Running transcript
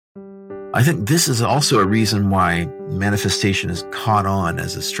I think this is also a reason why manifestation has caught on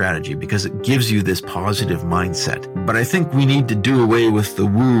as a strategy, because it gives you this positive mindset. But I think we need to do away with the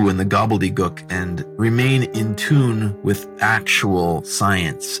woo and the gobbledygook and remain in tune with actual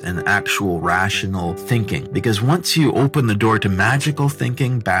science and actual rational thinking. Because once you open the door to magical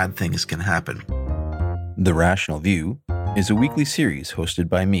thinking, bad things can happen. The Rational View is a weekly series hosted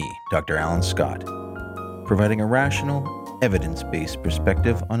by me, Dr. Alan Scott, providing a rational, evidence-based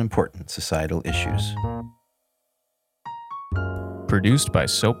perspective on important societal issues. Produced by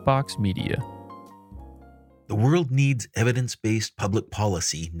Soapbox Media. The world needs evidence-based public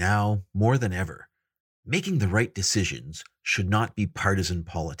policy now more than ever. Making the right decisions should not be partisan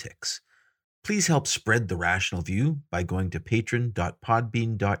politics. Please help spread The Rational View by going to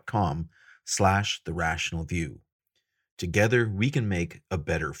patron.podbean.com/The Rational View. Together, we can make a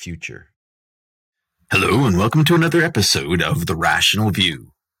better future. Hello, and welcome to another episode of The Rational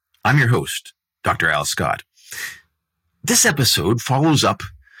View. I'm your host, Dr. Al Scott. This episode follows up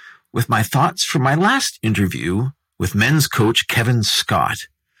with my thoughts from my last interview with men's coach Kevin Scott.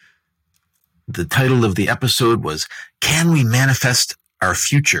 The title of the episode was, Can We Manifest Our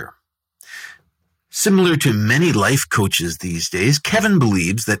Future? Similar to many life coaches these days, Kevin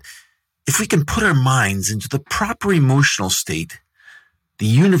believes that if we can put our minds into the proper emotional state, the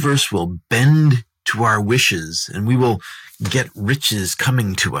universe will bend to our wishes and we will get riches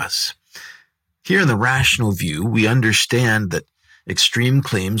coming to us. Here in The Rational View, we understand that extreme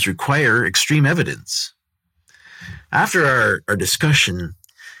claims require extreme evidence. After our discussion,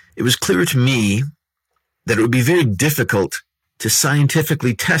 it was clear to me that it would be very difficult to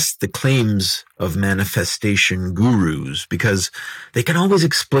scientifically test the claims of manifestation gurus because they can always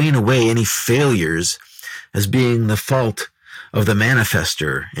explain away any failures as being the fault of the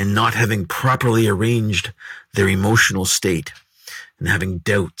manifester in not having properly arranged their emotional state and having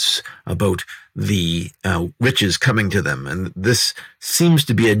doubts about the riches coming to them. And this seems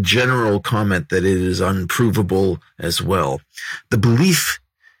to be a general comment that it is unprovable as well. The belief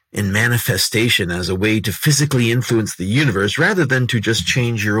in manifestation as a way to physically influence the universe rather than to just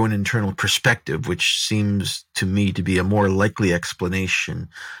change your own internal perspective, which seems to me to be a more likely explanation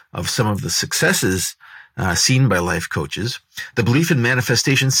of some of the successes seen by life coaches. The belief in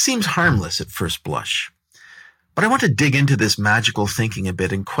manifestation seems harmless at first blush. But I want to dig into this magical thinking a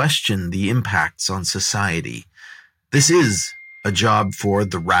bit and question the impacts on society. This is a job for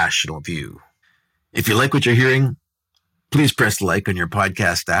The Rational View. If you like what you're hearing, please press like on your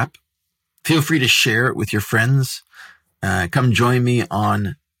podcast app. Feel free to share it with your friends. Come join me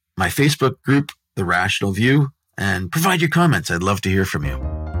on my Facebook group, The Rational View, and provide your comments. I'd love to hear from you.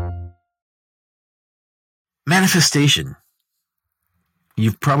 Manifestation.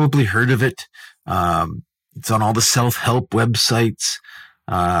 You've probably heard of it. It's on all the self-help websites.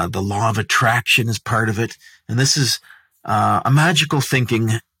 The law of attraction is part of it. And this is a magical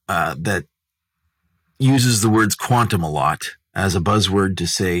thinking that uses the words quantum a lot as a buzzword to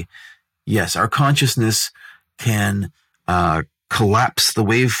say, yes, our consciousness can collapse the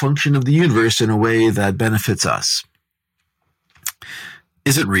wave function of the universe in a way that benefits us.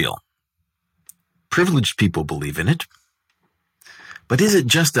 Is it real? Privileged people believe in it. But is it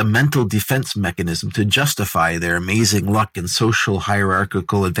just a mental defense mechanism to justify their amazing luck and social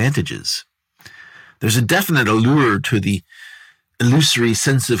hierarchical advantages? There's a definite allure to the illusory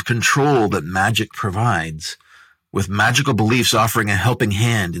sense of control that magic provides, with magical beliefs offering a helping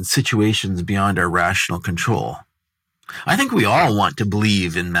hand in situations beyond our rational control. I think we all want to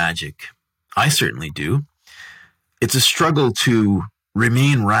believe in magic. I certainly do. It's a struggle to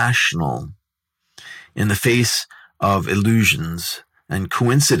remain rational in the face of illusions and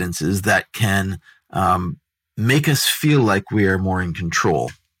coincidences that can make us feel like we are more in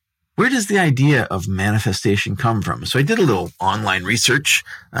control. Where does the idea of manifestation come from? So I did a little online research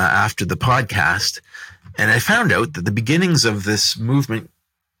after the podcast, and I found out that the beginnings of this movement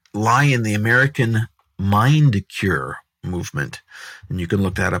lie in the American Mind Cure movement. And you can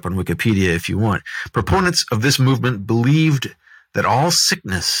look that up on Wikipedia if you want. Proponents of this movement believed that all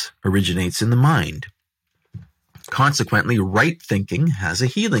sickness originates in the mind. Consequently, right thinking has a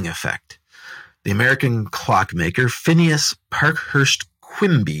healing effect. The American clockmaker Phineas Parkhurst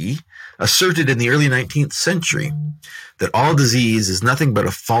Quimby asserted in the early 19th century that all disease is nothing but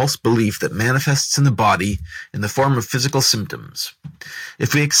a false belief that manifests in the body in the form of physical symptoms.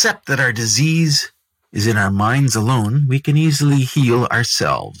 If we accept that our disease is in our minds alone, we can easily heal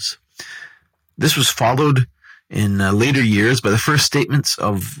ourselves. This was followed in later years by the first statements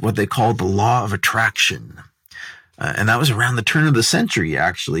of what they called the law of attraction. And that was around the turn of the century,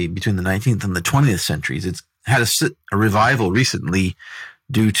 actually, between the 19th and the 20th centuries. It's had a revival recently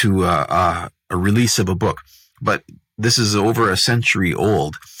due to a release of a book, but this is over a century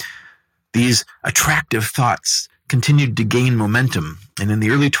old. These attractive thoughts continued to gain momentum, and in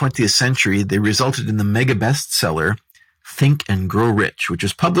the early 20th century, they resulted in the mega bestseller Think and Grow Rich, which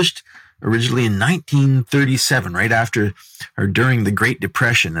was published originally in 1937, right after or during the Great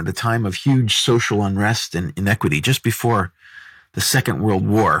Depression, at a time of huge social unrest and inequity, just before the Second World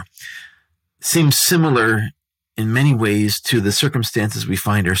War. Seems similar in many ways to the circumstances we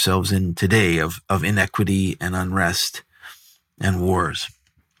find ourselves in today of inequity and unrest and wars.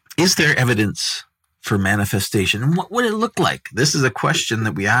 Is there evidence for manifestation? And what would it look like? This is a question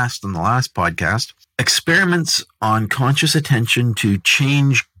that we asked in the last podcast. Experiments on conscious attention to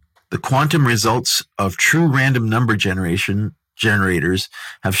change the quantum results of true random number generators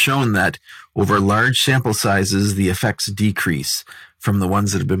have shown that over large sample sizes, the effects decrease from the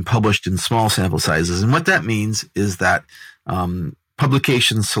ones that have been published in small sample sizes. And what that means is that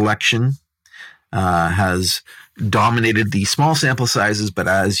publication selection has dominated the small sample sizes, but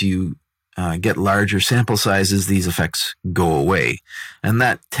as you get larger sample sizes, these effects go away. And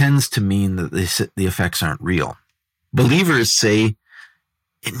that tends to mean that the effects aren't real. Believers say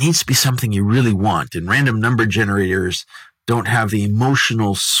it needs to be something you really want, and random number generators don't have the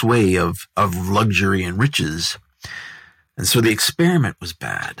emotional sway of luxury and riches. And so the experiment was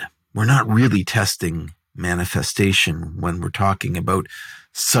bad. We're not really testing manifestation when we're talking about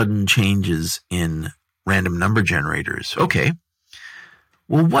sudden changes in random number generators. Okay,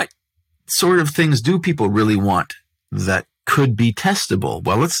 well, what sort of things do people really want that could be testable?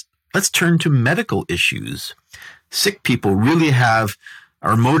 Well, let's turn to medical issues. Sick people really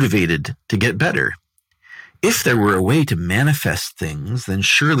are motivated to get better. If there were a way to manifest things, then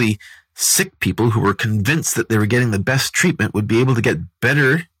surely sick people who were convinced that they were getting the best treatment would be able to get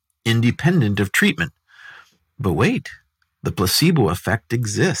better independent of treatment. But wait, the placebo effect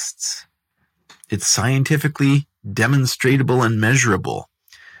exists. It's scientifically demonstratable and measurable.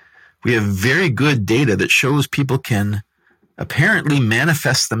 We have very good data that shows people can apparently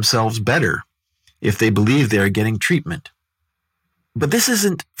manifest themselves better if they believe they are getting treatment. But this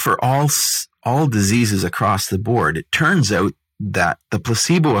isn't for all diseases across the board. It turns out that the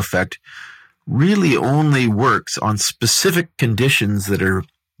placebo effect really only works on specific conditions that are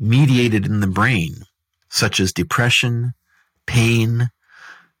mediated in the brain, such as depression, pain,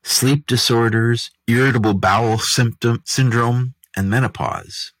 sleep disorders, irritable bowel syndrome, and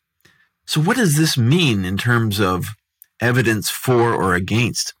menopause. So what does this mean in terms of evidence for or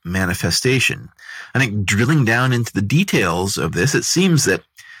against manifestation? I think drilling down into the details of this, it seems that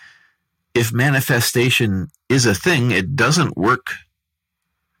if manifestation is a thing, it doesn't work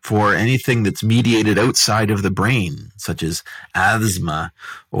for anything that's mediated outside of the brain, such as asthma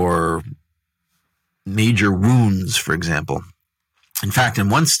or major wounds, for example. In fact, in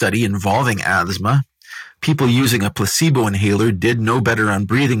one study involving asthma, people using a placebo inhaler did no better on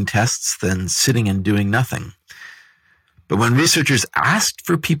breathing tests than sitting and doing nothing. But when researchers asked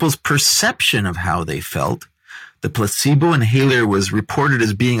for people's perception of how they felt, the placebo inhaler was reported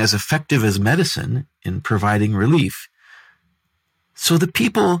as being as effective as medicine in providing relief. So the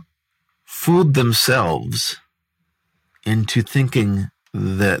people fooled themselves into thinking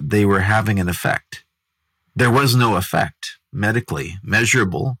that they were having an effect. There was no effect, medically,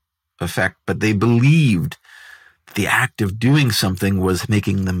 measurable effect, but they believed the act of doing something was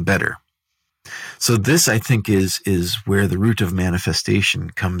making them better. So this, I think, is where the root of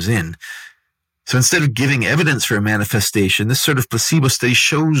manifestation comes in. So instead of giving evidence for a manifestation, this sort of placebo study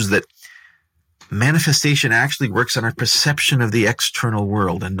shows that manifestation actually works on our perception of the external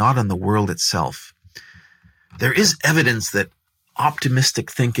world and not on the world itself. There is evidence that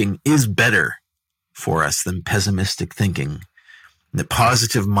optimistic thinking is better for us than pessimistic thinking, that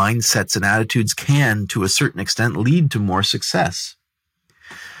positive mindsets and attitudes can, to a certain extent, lead to more success,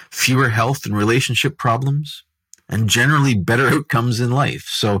 fewer health and relationship problems, and generally better outcomes in life.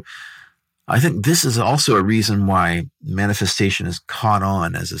 So I think this is also a reason why manifestation is caught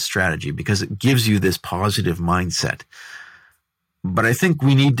on as a strategy, because it gives you this positive mindset. But I think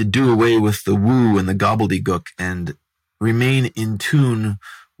we need to do away with the woo and the gobbledygook and remain in tune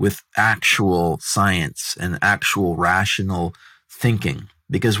with actual science and actual rational thinking.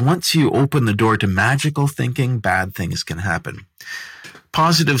 Because once you open the door to magical thinking, bad things can happen.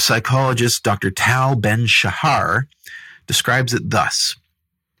 Positive psychologist Dr. Tal Ben-Shahar describes it thus: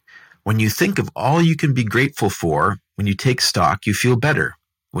 when you think of all you can be grateful for, when you take stock, you feel better.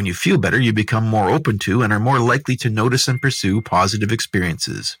 When you feel better, you become more open to and are more likely to notice and pursue positive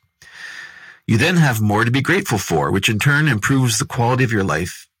experiences. You then have more to be grateful for, which in turn improves the quality of your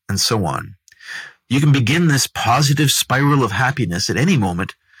life, and so on. You can begin this positive spiral of happiness at any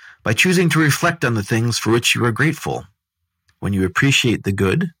moment by choosing to reflect on the things for which you are grateful. When you appreciate the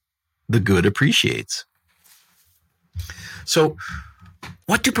good appreciates. So,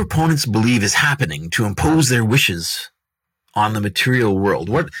 what do proponents believe is happening to impose their wishes on the material world?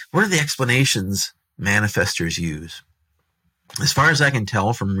 What are the explanations manifestors use? As far as I can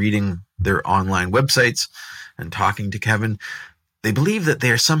tell from reading their online websites and talking to Kevin, they believe that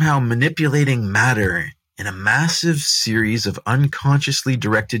they are somehow manipulating matter in a massive series of unconsciously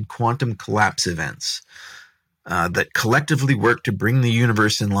directed quantum collapse events that collectively work to bring the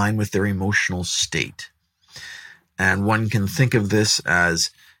universe in line with their emotional state. And one can think of this as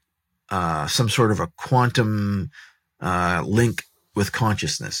some sort of a quantum link with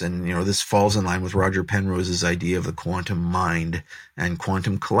consciousness. And, this falls in line with Roger Penrose's idea of the quantum mind and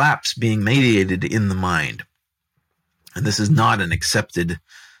quantum collapse being mediated in the mind. And this is not a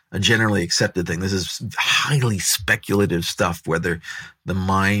generally accepted thing. This is highly speculative stuff, whether the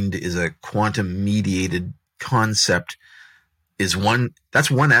mind is a quantum mediated concept that's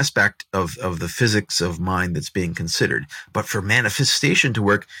one aspect of the physics of mind that's being considered. But for manifestation to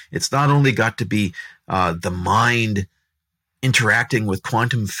work, it's not only got to be the mind interacting with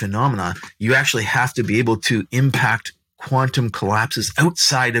quantum phenomena, you actually have to be able to impact quantum collapses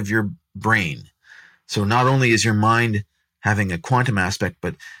outside of your brain. So not only is your mind having a quantum aspect,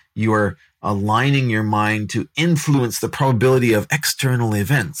 but you are aligning your mind to influence the probability of external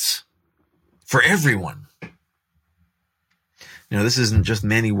events for everyone. This isn't just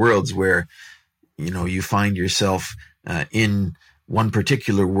many worlds where, you find yourself in one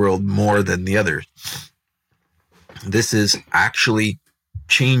particular world more than the other. This is actually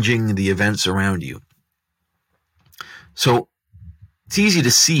changing the events around you. So it's easy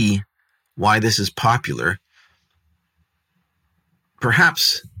to see why this is popular.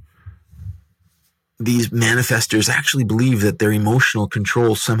 Perhaps these manifestors actually believe that their emotional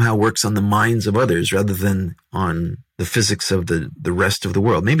control somehow works on the minds of others rather than on the physics of the rest of the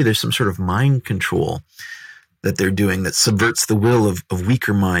world. Maybe there's some sort of mind control that they're doing that subverts the will of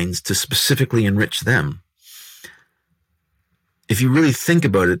weaker minds to specifically enrich them. If you really think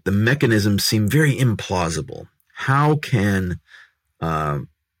about it, the mechanisms seem very implausible. How can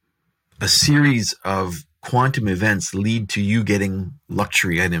a series of quantum events lead to you getting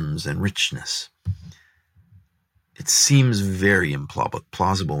luxury items and richness? It seems very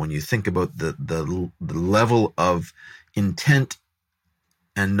implausible when you think about the level of intent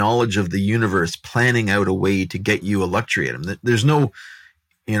and knowledge of the universe planning out a way to get you a luxury item. There's no,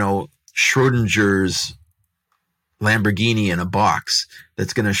 Schrodinger's Lamborghini in a box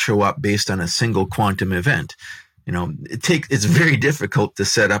that's going to show up based on a single quantum event. It's very difficult to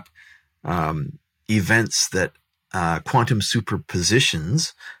set up events that quantum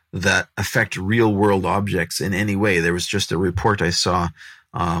superpositions that affect real world objects in any way. There was just a report I saw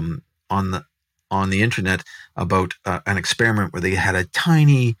on the internet about an experiment where they had a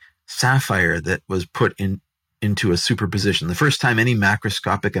tiny sapphire that was put into a superposition. The first time any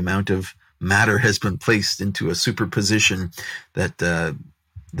macroscopic amount of matter has been placed into a superposition that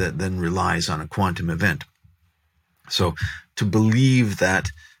then relies on a quantum event. So to believe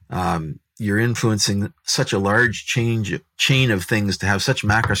that you're influencing such a large chain of things to have such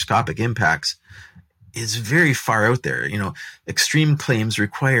macroscopic impacts is very far out there. Extreme claims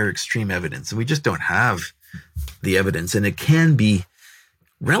require extreme evidence, and we just don't have the evidence, and it can be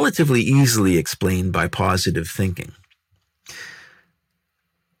relatively easily explained by positive thinking.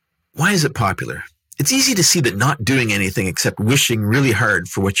 Why is it popular? It's easy to see that not doing anything except wishing really hard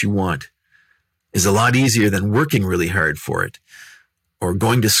for what you want is a lot easier than working really hard for it, or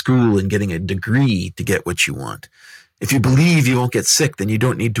going to school and getting a degree to get what you want. If you believe you won't get sick, then you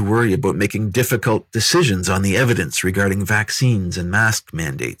don't need to worry about making difficult decisions on the evidence regarding vaccines and mask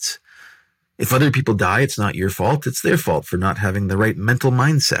mandates. If other people die, it's not your fault, it's their fault for not having the right mental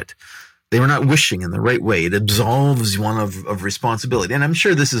mindset. They were not wishing in the right way. It absolves one of responsibility. And I'm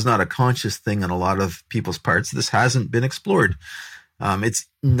sure this is not a conscious thing on a lot of people's parts. This hasn't been explored. It's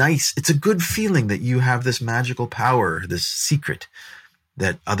nice. It's a good feeling that you have this magical power, this secret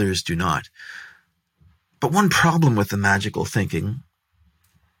that others do not. But one problem with the magical thinking,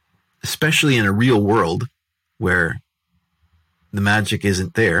 especially in a real world where the magic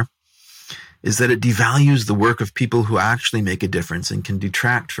isn't there, is that it devalues the work of people who actually make a difference and can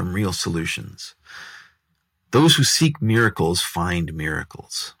detract from real solutions. Those who seek miracles find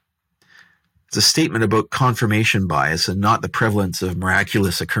miracles. It's a statement about confirmation bias and not the prevalence of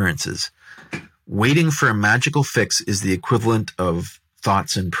miraculous occurrences. Waiting for a magical fix is the equivalent of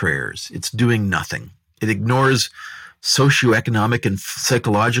thoughts and prayers. It's doing nothing. It ignores socioeconomic and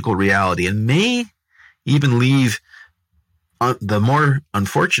psychological reality and may even leave the more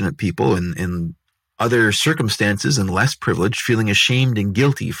unfortunate people in other circumstances and less privileged feeling ashamed and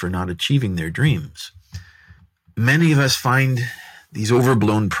guilty for not achieving their dreams. Many of us find these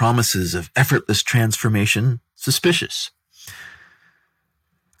overblown promises of effortless transformation suspicious.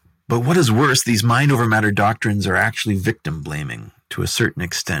 But what is worse, these mind over matter doctrines are actually victim blaming to a certain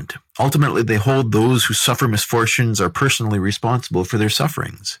extent. Ultimately, they hold those who suffer misfortunes are personally responsible for their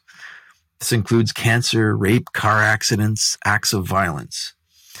sufferings. This includes cancer, rape, car accidents, acts of violence.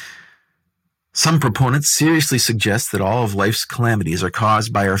 Some proponents seriously suggest that all of life's calamities are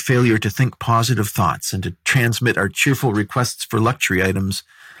caused by our failure to think positive thoughts and to transmit our cheerful requests for luxury items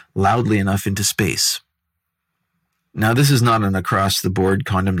loudly enough into space. Now, this is not an across-the-board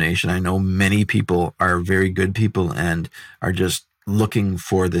condemnation. I know many people are very good people and are just looking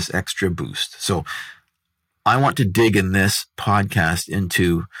for this extra boost. So I want to dig in this podcast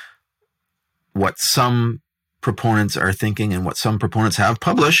into what some proponents are thinking and what some proponents have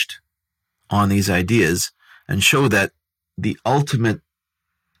published on these ideas, and show that the ultimate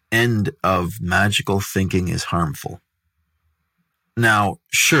end of magical thinking is harmful. Now,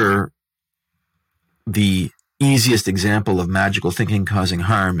 sure, the easiest example of magical thinking causing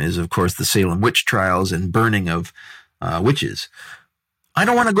harm is, of course, the Salem witch trials and burning of witches. I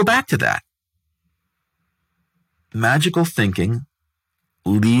don't want to go back to that. Magical thinking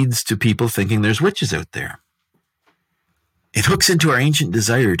leads to people thinking there's witches out there. It hooks into our ancient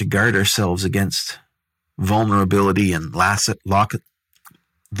desire to guard ourselves against vulnerability and loss of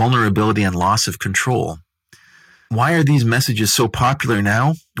control. Why are these messages so popular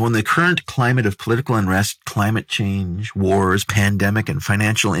now? Well, in the current climate of political unrest, climate change, wars, pandemic, and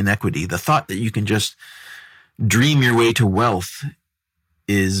financial inequity, the thought that you can just dream your way to wealth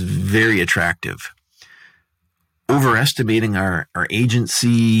is very attractive. Overestimating our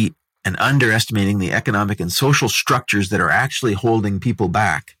agency and underestimating the economic and social structures that are actually holding people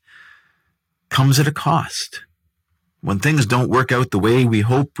back comes at a cost. When things don't work out the way we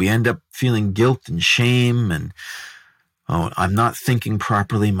hope, we end up feeling guilt and shame and, I'm not thinking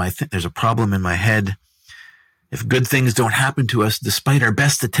properly. There's a problem in my head. If good things don't happen to us despite our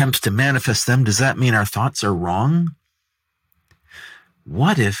best attempts to manifest them, does that mean our thoughts are wrong?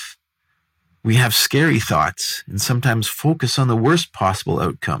 What if we have scary thoughts and sometimes focus on the worst possible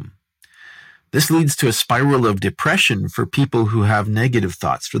outcome? This leads to a spiral of depression for people who have negative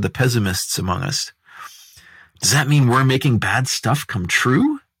thoughts, for the pessimists among us. Does that mean we're making bad stuff come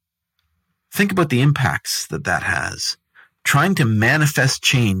true? Think about the impacts that has. Trying to manifest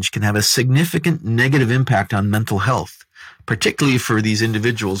change can have a significant negative impact on mental health, particularly for these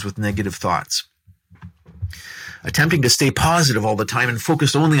individuals with negative thoughts. Attempting to stay positive all the time and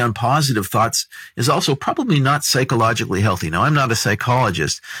focused only on positive thoughts is also probably not psychologically healthy. Now, I'm not a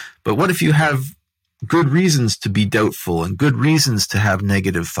psychologist, but what if you have good reasons to be doubtful and good reasons to have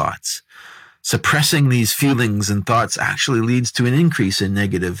negative thoughts? Suppressing these feelings and thoughts actually leads to an increase in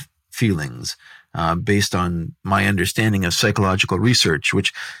negative feelings, based on my understanding of psychological research,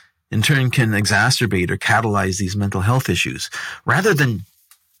 which in turn can exacerbate or catalyze these mental health issues. Rather than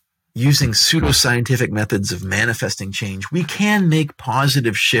using pseudoscientific methods of manifesting change, we can make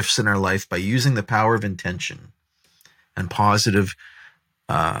positive shifts in our life by using the power of intention and positive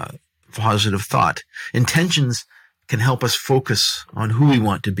thought. Intentions can help us focus on who we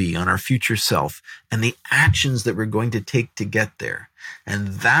want to be, on our future self, and the actions that we're going to take to get there. And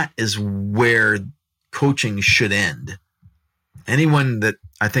that is where coaching should end. Anyone that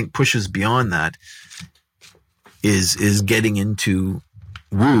I think pushes beyond that is getting into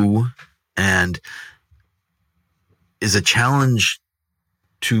woo and is a challenge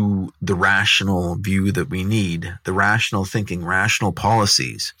to the rational view that we need, the rational thinking, rational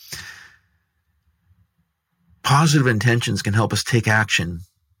policies. Positive intentions can help us take action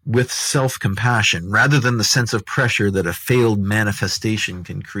with self-compassion rather than the sense of pressure that a failed manifestation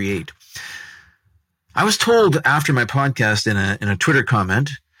can create. I was told after my podcast in a Twitter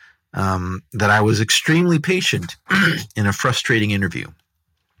comment that I was extremely patient in a frustrating interview.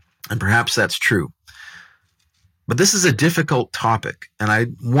 And perhaps that's true. But this is a difficult topic, and I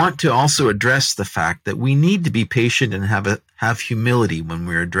want to also address the fact that we need to be patient and have humility when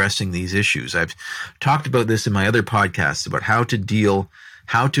we're addressing these issues. I've talked about this in my other podcasts about how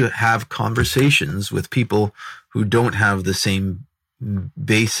to have conversations with people who don't have the same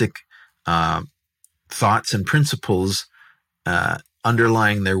basic thoughts and principles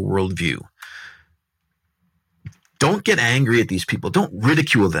underlying their worldview. Don't get angry at these people. Don't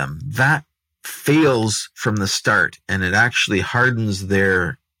ridicule them. That fails from the start, and it actually hardens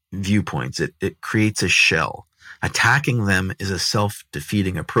their viewpoints. It creates a shell. Attacking them is a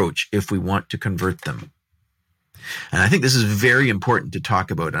self-defeating approach if we want to convert them. And I think this is very important to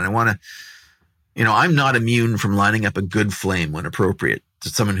talk about. And I want to, I'm not immune from lining up a good flame when appropriate to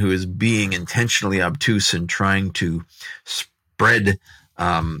someone who is being intentionally obtuse and trying to spread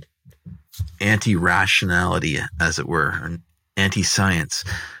anti-rationality, as it were, or anti-science.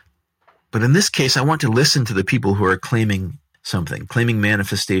 But in this case, I want to listen to the people who are claiming something, claiming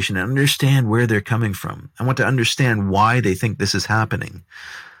manifestation, and understand where they're coming from. I want to understand why they think this is happening,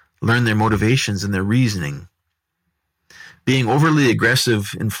 learn their motivations and their reasoning. Being overly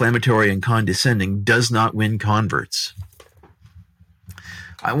aggressive, inflammatory, and condescending does not win converts.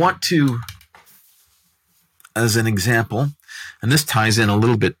 I want to, as an example, and this ties in a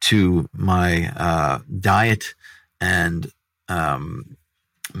little bit to my diet and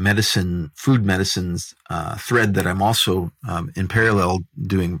food medicines thread that I'm also in parallel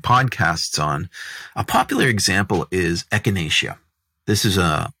doing podcasts on. A popular example is echinacea. This is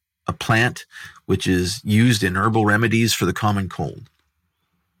a plant which is used in herbal remedies for the common cold.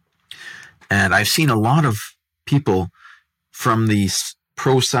 And I've seen a lot of people from the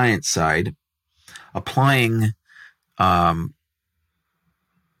pro-science side applying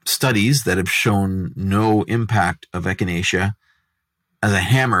studies that have shown no impact of echinacea as a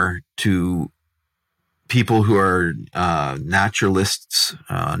hammer to people who are naturalists,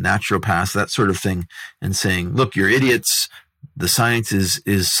 naturopaths, that sort of thing, and saying, look, you're idiots. The science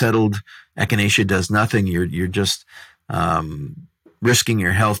is settled. Echinacea does nothing. You're just risking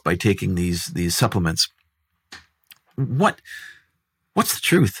your health by taking these supplements. What's the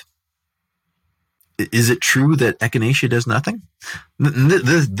truth? Is it true that echinacea does nothing?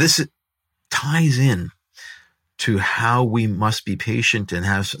 This ties in to how we must be patient and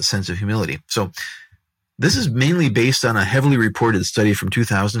have a sense of humility. So this is mainly based on a heavily reported study from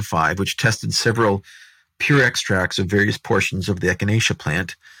 2005, which tested several pure extracts of various portions of the echinacea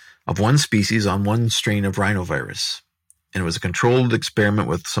plant of one species on one strain of rhinovirus. And it was a controlled experiment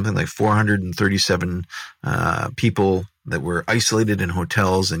with something like 437 people that were isolated in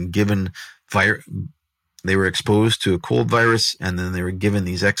hotels and given they were exposed to a cold virus, and then they were given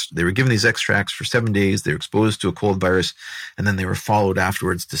these extracts for 7 days. They were exposed to a cold virus, and then they were followed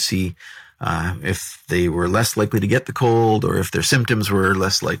afterwards to see if they were less likely to get the cold or if their symptoms were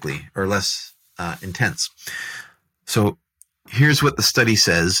less likely or less intense. So here's what the study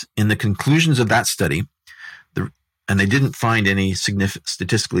says. In the conclusions of that study, and they didn't find any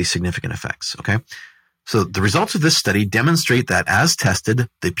statistically significant effects, okay? So the results of this study demonstrate that, as tested,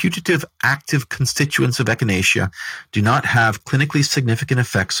 the putative active constituents of echinacea do not have clinically significant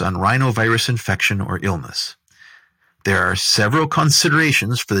effects on rhinovirus infection or illness. There are several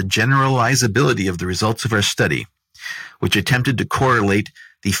considerations for the generalizability of the results of our study, which attempted to correlate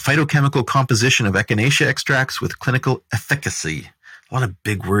the phytochemical composition of echinacea extracts with clinical efficacy. A lot of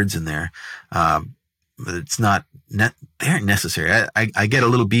big words in there. But it's not, they aren't necessary. I get a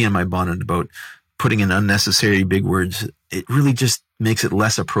little bee in my bonnet about putting in unnecessary big words. It really just makes it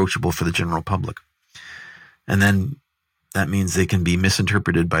less approachable for the general public. And then that means they can be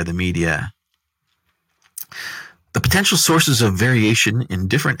misinterpreted by the media. The potential sources of variation in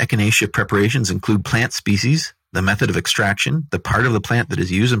different echinacea preparations include plant species, the method of extraction, the part of the plant that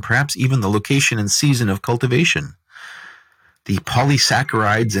is used, and perhaps even the location and season of cultivation. The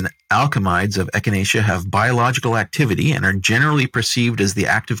polysaccharides and alkamides of echinacea have biological activity and are generally perceived as the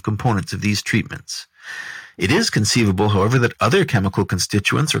active components of these treatments. It is conceivable, however, that other chemical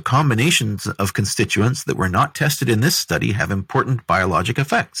constituents or combinations of constituents that were not tested in this study have important biologic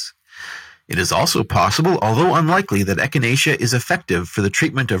effects. It is also possible, although unlikely, that echinacea is effective for the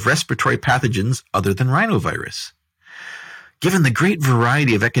treatment of respiratory pathogens other than rhinovirus. Given the great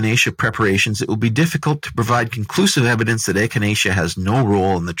variety of echinacea preparations, it will be difficult to provide conclusive evidence that echinacea has no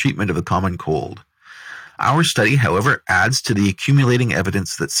role in the treatment of the common cold. Our study, however, adds to the accumulating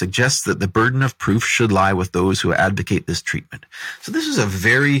evidence that suggests that the burden of proof should lie with those who advocate this treatment. So this is a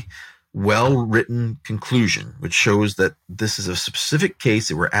very well-written conclusion, which shows that this is a specific case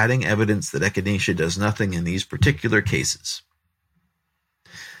that we're adding evidence that echinacea does nothing in these particular cases.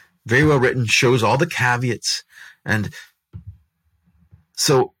 Very well written, shows all the caveats. And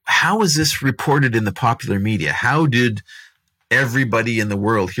so how is this reported in the popular media? How did everybody in the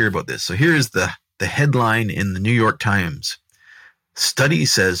world hear about this? So here's the headline in the New York Times. Study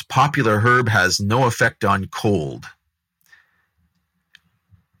says popular herb has no effect on cold.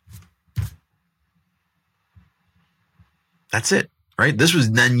 That's it, right? This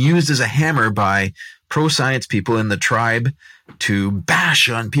was then used as a hammer by pro-science people in the tribe to bash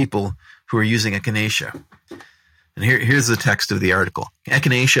on people who are using echinacea. And here's the text of the article.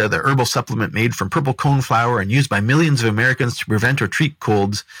 Echinacea, the herbal supplement made from purple coneflower and used by millions of Americans to prevent or treat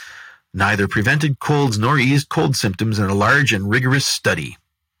colds, neither prevented colds nor eased cold symptoms in a large and rigorous study.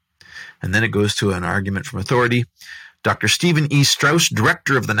 And then it goes to an argument from authority. Dr. Stephen E. Strauss,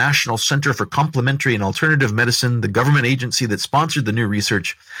 director of the National Center for Complementary and Alternative Medicine, the government agency that sponsored the new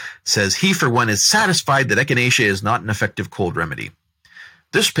research, says he, for one, is satisfied that echinacea is not an effective cold remedy.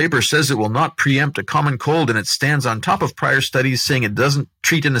 This paper says it will not preempt a common cold, and it stands on top of prior studies saying it doesn't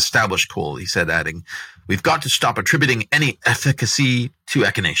treat an established cold, he said, adding, "We've got to stop attributing any efficacy to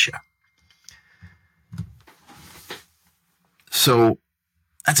echinacea." So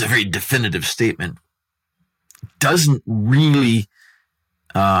that's a very definitive statement. Doesn't really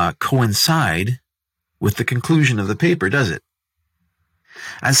coincide with the conclusion of the paper, does it?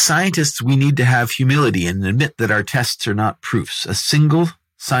 As scientists, we need to have humility and admit that our tests are not proofs. A single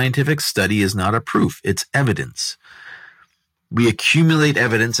scientific study is not a proof, it's evidence. We accumulate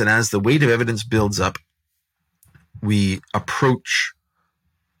evidence, and as the weight of evidence builds up, we approach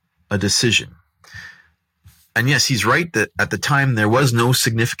a decision. And yes, he's right that at the time there was no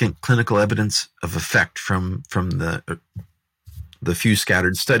significant clinical evidence of effect from the few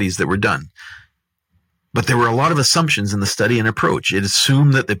scattered studies that were done. But there were a lot of assumptions in the study and approach. It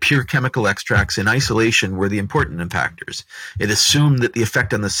assumed that the pure chemical extracts in isolation were the important impactors. It assumed that the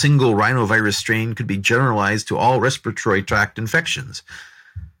effect on the single rhinovirus strain could be generalized to all respiratory tract infections.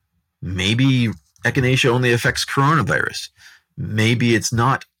 Maybe echinacea only affects coronavirus. Maybe it's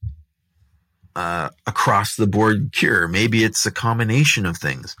not across the board cure. Maybe it's a combination of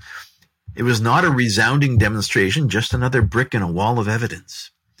things. It was not a resounding demonstration, just another brick in a wall of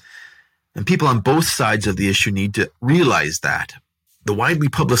evidence. And people on both sides of the issue need to realize that. The widely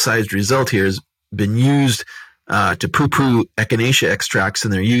publicized result here has been used to poo-poo echinacea extracts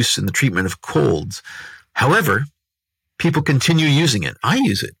and their use in the treatment of colds. However, people continue using it. I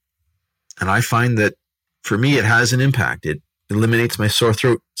use it. And I find that for me, it has an impact. It eliminates my sore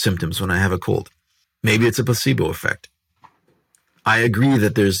throat symptoms when I have a cold. Maybe it's a placebo effect. I agree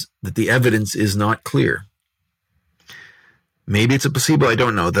that the evidence is not clear. Maybe it's a placebo, I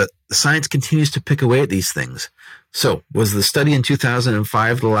don't know. The science continues to pick away at these things. So, was the study in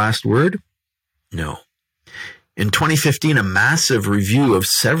 2005 the last word? No. In 2015, a massive review of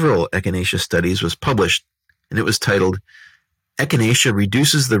several echinacea studies was published, and it was titled, "Echinacea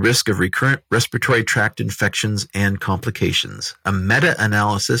Reduces the Risk of Recurrent Respiratory Tract Infections and Complications, a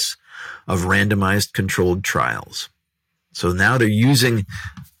meta-analysis of randomized controlled trials." So now they're using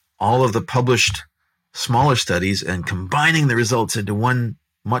all of the published smaller studies and combining the results into one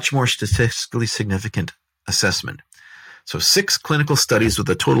much more statistically significant assessment. So 6 clinical studies with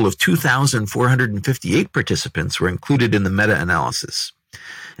a total of 2,458 participants were included in the meta-analysis.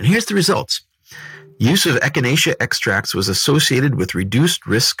 And here's the results. Use of echinacea extracts was associated with reduced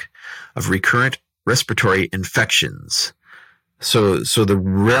risk of recurrent respiratory infections. So the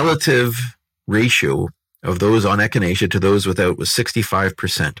relative ratio of those on echinacea to those without was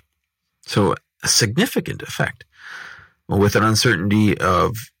 65%. So a significant effect, with an uncertainty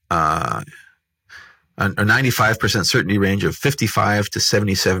of a 95% certainty range of 55 to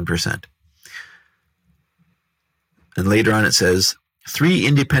 77%. And later on it says, 3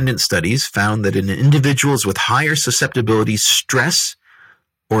 independent studies found that in individuals with higher susceptibility, stress,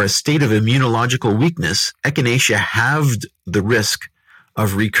 or a state of immunological weakness, echinacea halved the risk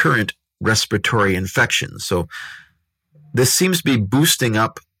of recurrent respiratory infections. So this seems to be boosting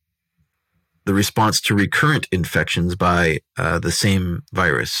up the response to recurrent infections by the same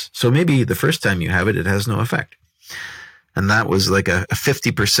virus. So maybe the first time you have it, it has no effect. And that was like a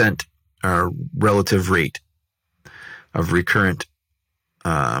 50% relative rate of recurrent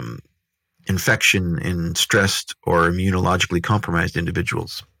infection in stressed or immunologically compromised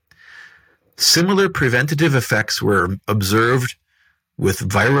individuals. Similar preventative effects were observed with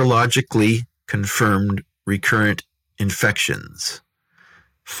virologically confirmed recurrent infections.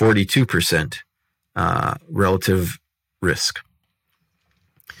 42% relative risk.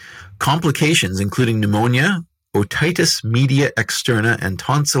 Complications including pneumonia, otitis media externa, and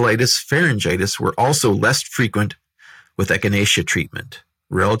tonsillitis pharyngitis were also less frequent with echinacea treatment.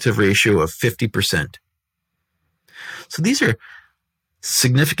 Relative ratio of 50%. So these are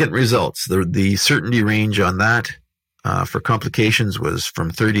significant results. The certainty range on that for complications was from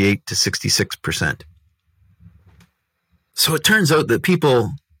 38 to 66%. So it turns out that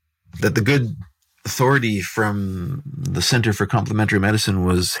the good authority from the Center for Complementary Medicine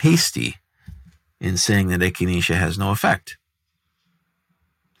was hasty in saying that echinacea has no effect.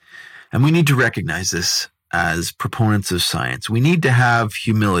 And we need to recognize this as proponents of science. We need to have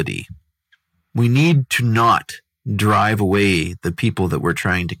humility. We need to not drive away the people that we're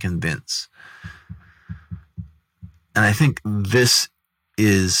trying to convince. And I think this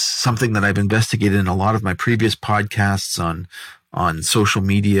is something that I've investigated in a lot of my previous podcasts on social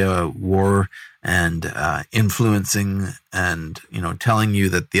media war and influencing and, telling you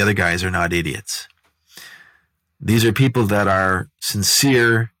that the other guys are not idiots. These are people that are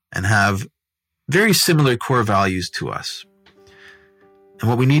sincere and have very similar core values to us. And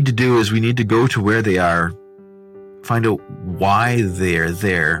what we need to do is we need to go to where they are, find out why they're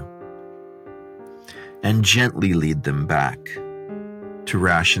there, and gently lead them back to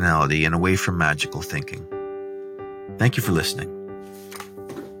rationality and away from magical thinking. Thank you for listening.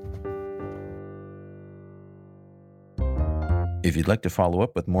 If you'd like to follow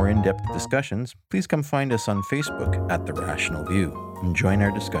up with more in-depth discussions, please come find us on Facebook at The Rational View and join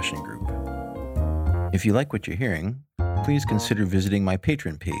our discussion group. If you like what you're hearing, please consider visiting my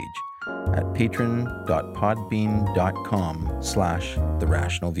Patreon page at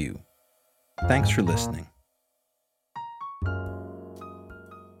patron.podbean.com/therationalview. Thanks for listening.